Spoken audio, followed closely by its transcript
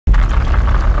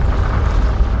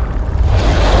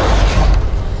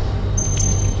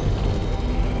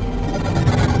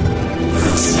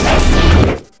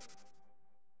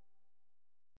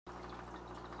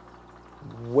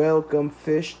welcome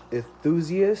fish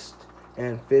enthusiasts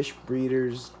and fish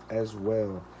breeders as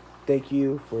well. Thank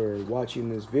you for watching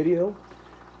this video.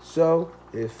 So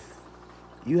if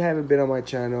you haven't been on my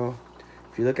channel,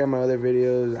 if you look at my other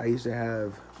videos, I used to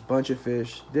have a bunch of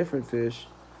fish, different fish,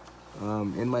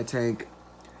 in my tank,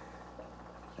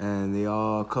 and they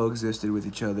all coexisted with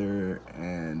each other.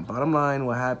 And bottom line,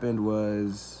 what happened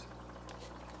was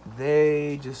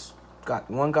they just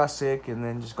one got sick and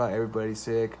then just got everybody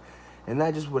sick, and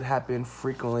that just would happen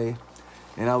frequently.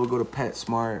 And I would go to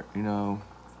PetSmart, you know,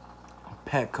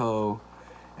 Petco,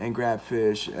 and grab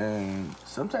fish, and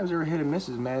sometimes they were hit and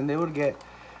misses, man. They would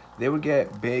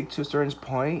get big to a certain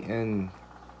point and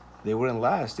they wouldn't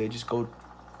last. They just go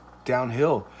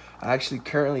downhill. I actually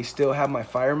currently still have my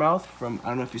fire mouth from, I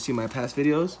don't know if you see my past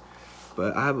videos,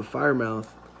 but I have a fire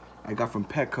mouth I got from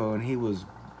Petco, and he was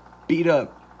beat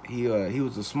up. He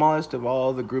was the smallest of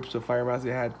all the groups of fire mouths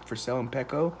they had for sale in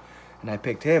Petco, and I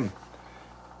picked him.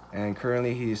 And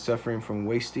currently he is suffering from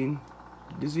wasting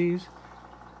disease.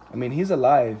 I mean, he's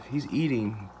alive, he's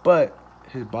eating, but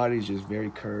his body's just very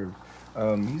curved.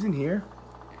 He's in here.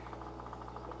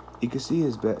 You can see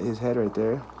his head right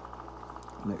there.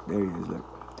 Look, there he is, look.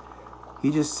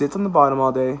 He just sits on the bottom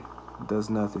all day, does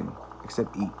nothing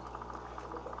except eat.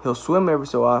 He'll swim every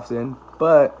so often,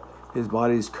 but his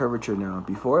body's curvature now.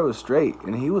 Before it was straight,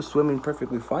 and he was swimming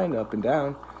perfectly fine up and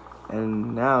down,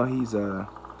 and now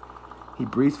he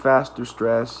breathes fast through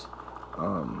stress.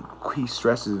 He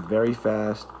stresses very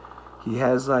fast. He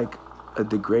has like a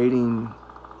degrading,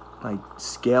 like,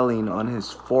 scaling on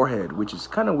his forehead, which is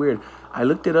kind of weird. I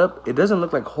looked it up. It doesn't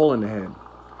look like a hole in the head,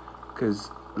 because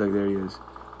look, there he is.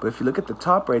 But if you look at the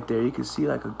top right there, you can see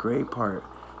like a gray part.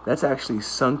 That's actually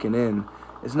sunken in.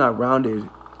 It's not rounded.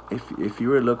 If you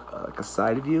were to look like a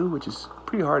side view, which is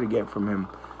pretty hard to get from him,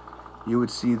 you would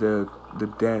see the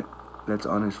dent that's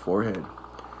on his forehead.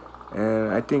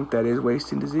 And I think that is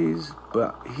wasting disease,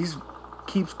 but he's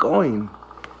keeps going.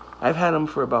 I've had him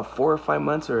for about 4 or 5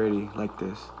 months already like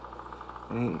this.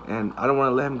 And I don't want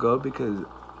to let him go because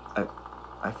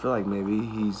I feel like maybe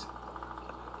he's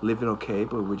living okay,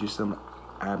 but with just some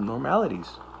abnormalities.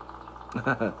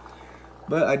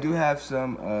 But I do have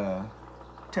some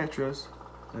tetras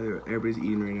that everybody's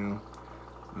eating right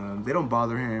now. They don't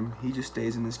bother him. He just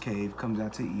stays in this cave, comes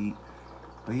out to eat.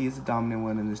 But he is the dominant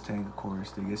one in this tank, of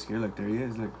course. They get scared. Look, there he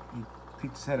is. Look, he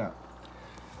peeked his head out.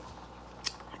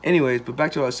 Anyways, but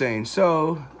back to what I was saying.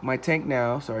 So, my tank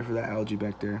now, sorry for that algae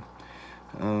back there.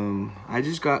 I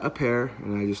just got a pair,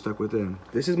 and I just stuck with them.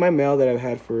 This is my male that I've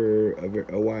had for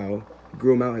a while.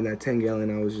 Grew him out in that 10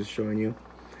 gallon I was just showing you.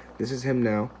 This is him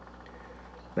now.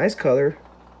 Nice color.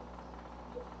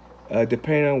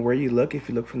 Depending on where you look, if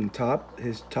you look from the top,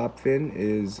 his top fin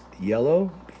is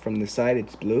yellow. From the side,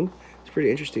 it's blue. It's pretty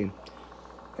interesting.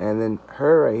 And then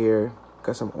her right here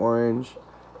got some orange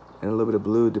and a little bit of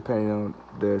blue, depending on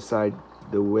the side,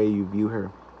 the way you view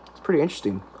her. It's pretty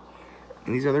interesting.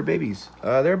 And these are their babies.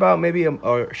 They're about maybe,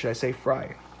 or should I say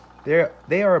fry?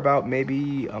 They are about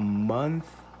maybe a month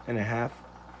and a half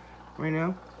right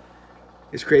now.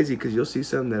 It's crazy because you'll see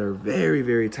some that are very,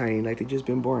 very tiny, like they've just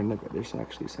been born. Look, there's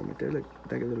actually some right there. Look,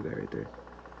 like a little guy right there.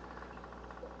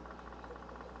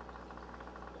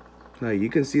 Now you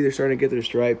can see they're starting to get their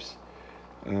stripes.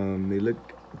 They look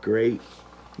great.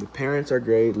 The parents are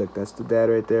great. Look, that's the dad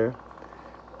right there.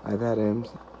 I've had him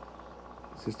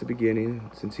since the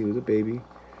beginning, since he was a baby.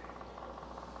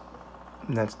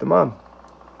 And that's the mom.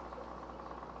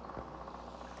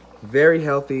 Very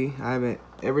healthy. I haven't,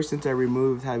 ever since I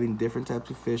removed having different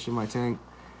types of fish in my tank,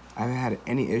 I haven't had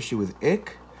any issue with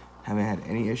ick. Haven't had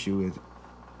any issue with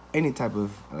any type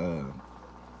of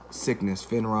sickness,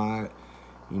 fin rot,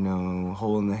 you know,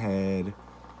 hole in the head,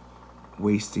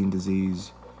 wasting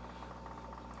disease.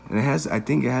 And it has, I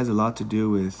think it has a lot to do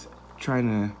with trying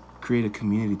to create a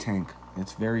community tank.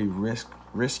 It's very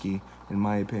risky, in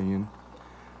my opinion.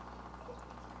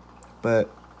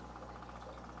 But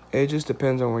it just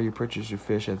depends on where you purchase your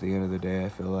fish at the end of the day, I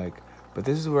feel like. But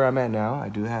this is where I'm at now. I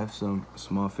do have some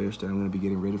small fish that I'm going to be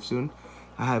getting rid of soon.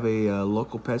 I have a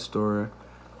local pet store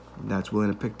that's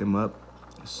willing to pick them up.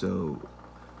 So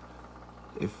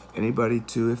if anybody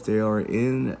too, if they are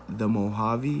in the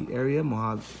Mojave area,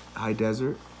 Mojave High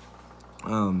Desert,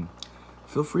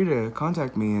 feel free to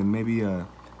contact me and maybe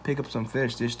pick up some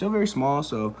fish. They're still very small,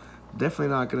 so definitely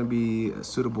not going to be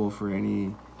suitable for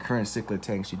any current cichlid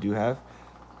tanks you do have.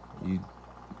 You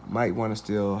might want to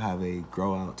still have a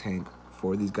grow out tank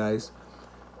for these guys.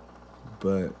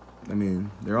 But I mean,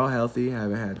 they're all healthy. I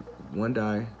haven't had one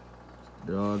die.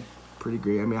 They're all pretty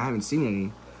great. I mean, I haven't seen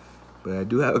any, but I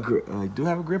do have a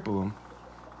grip of them,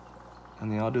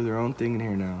 and they all do their own thing in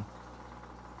here now.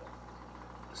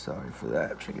 Sorry for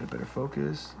that. I'm trying to get a better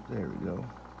focus. There we go.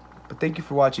 But thank you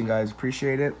for watching, guys.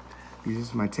 Appreciate it. This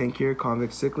is my tank here,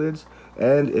 Convict cichlids.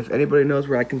 And if anybody knows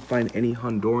where I can find any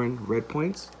Honduran red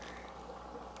points,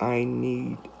 I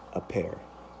need a pair.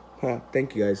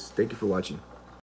 Thank you, guys. Thank you for watching.